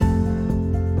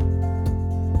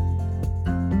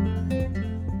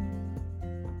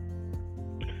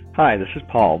Hi, this is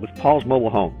Paul with Paul's Mobile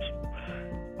Homes.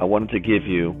 I wanted to give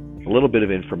you a little bit of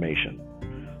information,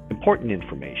 important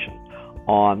information,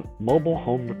 on mobile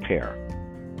home repair.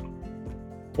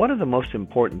 One of the most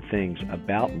important things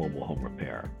about mobile home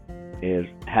repair is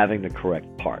having the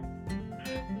correct part.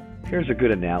 Here's a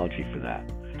good analogy for that.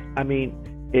 I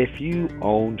mean, if you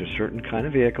owned a certain kind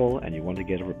of vehicle and you wanted to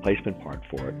get a replacement part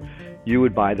for it, you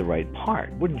would buy the right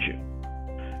part, wouldn't you?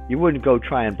 You wouldn't go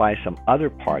try and buy some other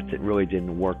part that really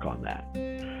didn't work on that.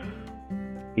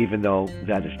 Even though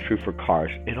that is true for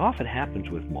cars, it often happens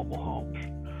with mobile homes.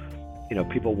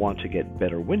 People want to get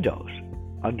better windows.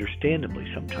 Understandably,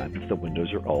 sometimes if the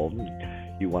windows are old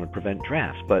and you want to prevent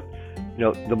drafts. But,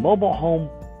 the mobile home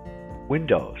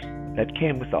windows that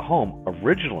came with the home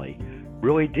originally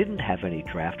really didn't have any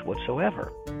draft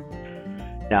whatsoever.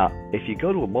 Now, if you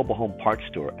go to a mobile home parts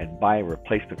store and buy a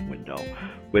replacement window,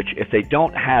 which if they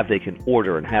don't have, they can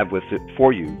order and have with it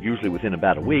for you, usually within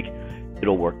about a week,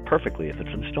 it'll work perfectly if it's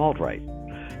installed right.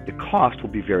 The cost will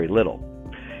be very little.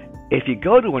 If you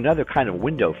go to another kind of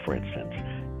window, for instance,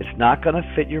 it's not going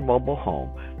to fit your mobile home,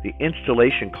 the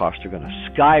installation costs are going to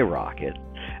skyrocket,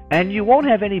 and you won't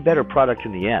have any better product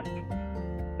in the end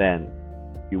than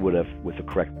you would have with the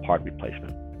correct part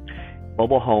replacement.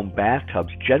 Mobile home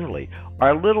bathtubs generally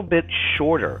are a little bit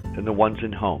shorter than the ones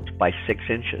in homes by 6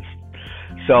 inches.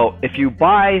 So if you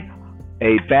buy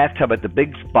a bathtub at the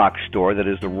big box store that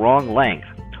is the wrong length,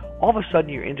 all of a sudden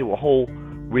you're into a whole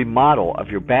remodel of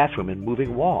your bathroom and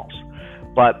moving walls.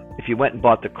 But if you went and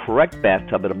bought the correct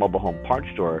bathtub at a mobile home parts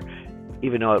store,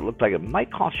 even though it looked like it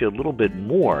might cost you a little bit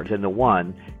more than the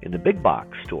one in the big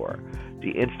box store,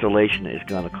 the installation is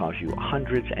going to cost you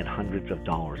hundreds and hundreds of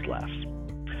dollars less.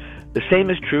 The same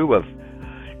is true of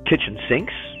kitchen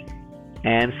sinks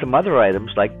and some other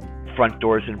items like front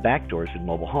doors and back doors in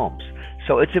mobile homes.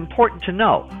 So it's important to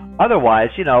know.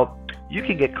 Otherwise, you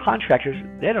can get contractors,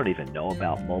 they don't even know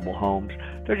about mobile homes.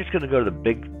 They're just going to go to the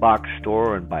big box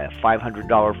store and buy a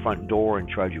 $500 front door and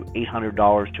charge you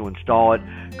 $800 to install it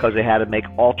because they had to make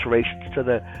alterations to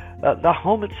the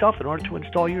home itself in order to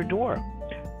install your door.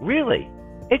 Really,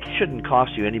 it shouldn't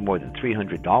cost you any more than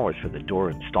 $300 for the door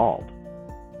installed.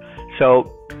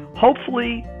 So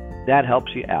hopefully that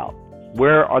helps you out.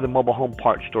 Where are the mobile home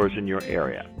parts stores in your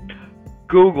area?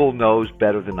 Google knows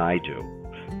better than I do,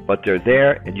 but they're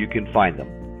there and you can find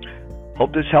them.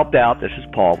 Hope this helped out. This is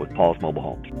Paul with Paul's Mobile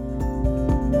Homes.